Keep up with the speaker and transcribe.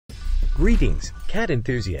Greetings, cat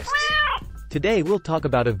enthusiasts. Today we'll talk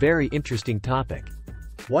about a very interesting topic.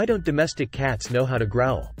 Why don't domestic cats know how to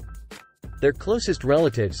growl? Their closest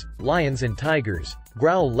relatives, lions and tigers,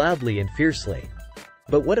 growl loudly and fiercely.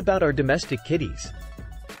 But what about our domestic kitties?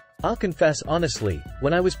 I'll confess honestly,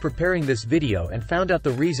 when I was preparing this video and found out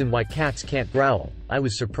the reason why cats can't growl, I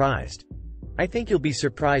was surprised. I think you'll be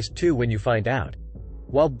surprised too when you find out.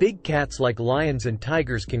 While big cats like lions and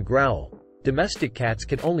tigers can growl, domestic cats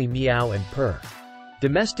can only meow and purr.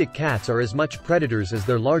 Domestic cats are as much predators as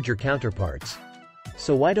their larger counterparts.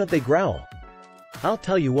 So why don't they growl? I'll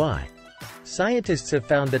tell you why. Scientists have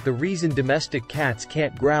found that the reason domestic cats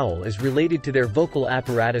can't growl is related to their vocal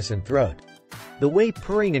apparatus and throat. The way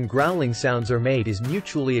purring and growling sounds are made is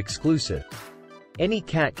mutually exclusive. Any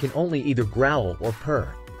cat can only either growl or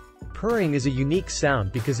purr. Purring is a unique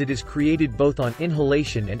sound because it is created both on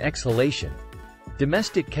inhalation and exhalation.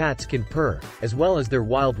 Domestic cats can purr, as well as their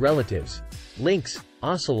wild relatives, lynx,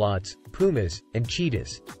 ocelots, pumas, and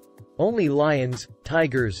cheetahs. Only lions,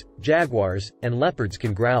 tigers, jaguars, and leopards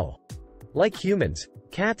can growl. Like humans,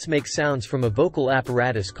 cats make sounds from a vocal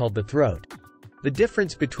apparatus called the throat. The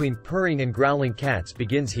difference between purring and growling cats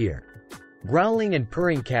begins here. Growling and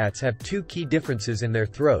purring cats have two key differences in their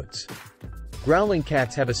throats. Growling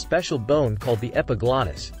cats have a special bone called the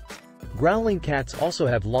epiglottis. Growling cats also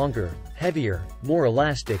have longer, heavier, more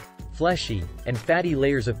elastic, fleshy, and fatty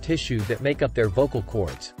layers of tissue that make up their vocal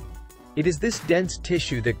cords. It is this dense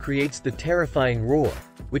tissue that creates the terrifying roar,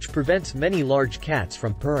 which prevents many large cats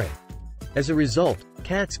from purring. As a result,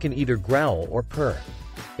 cats can either growl or purr.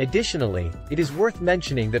 Additionally, it is worth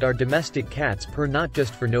mentioning that our domestic cats purr not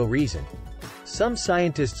just for no reason. Some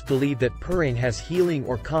scientists believe that purring has healing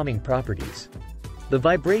or calming properties. The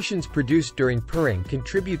vibrations produced during purring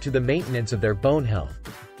contribute to the maintenance of their bone health.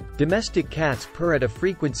 Domestic cats purr at a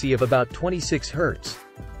frequency of about 26 Hz,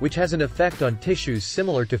 which has an effect on tissues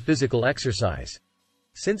similar to physical exercise.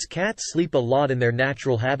 Since cats sleep a lot in their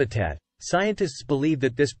natural habitat, scientists believe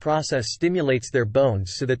that this process stimulates their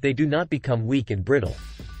bones so that they do not become weak and brittle.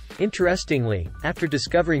 Interestingly, after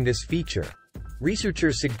discovering this feature,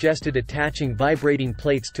 researchers suggested attaching vibrating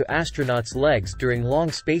plates to astronauts' legs during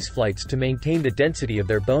long space flights to maintain the density of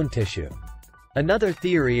their bone tissue. Another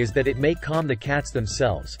theory is that it may calm the cats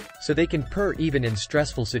themselves, so they can purr even in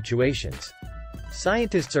stressful situations.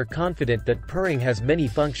 Scientists are confident that purring has many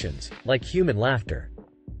functions, like human laughter.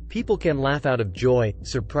 People can laugh out of joy,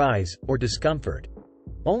 surprise, or discomfort.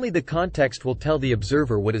 Only the context will tell the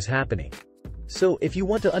observer what is happening. So, if you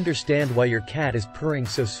want to understand why your cat is purring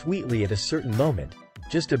so sweetly at a certain moment,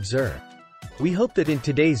 just observe. We hope that in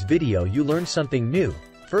today's video you learned something new.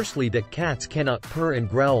 Firstly, that cats cannot purr and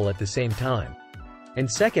growl at the same time. And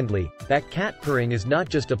secondly, that cat purring is not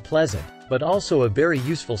just a pleasant, but also a very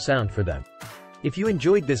useful sound for them. If you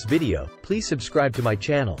enjoyed this video, please subscribe to my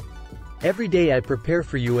channel. Every day I prepare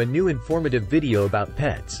for you a new informative video about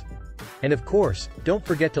pets. And of course, don't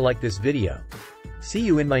forget to like this video. See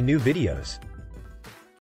you in my new videos.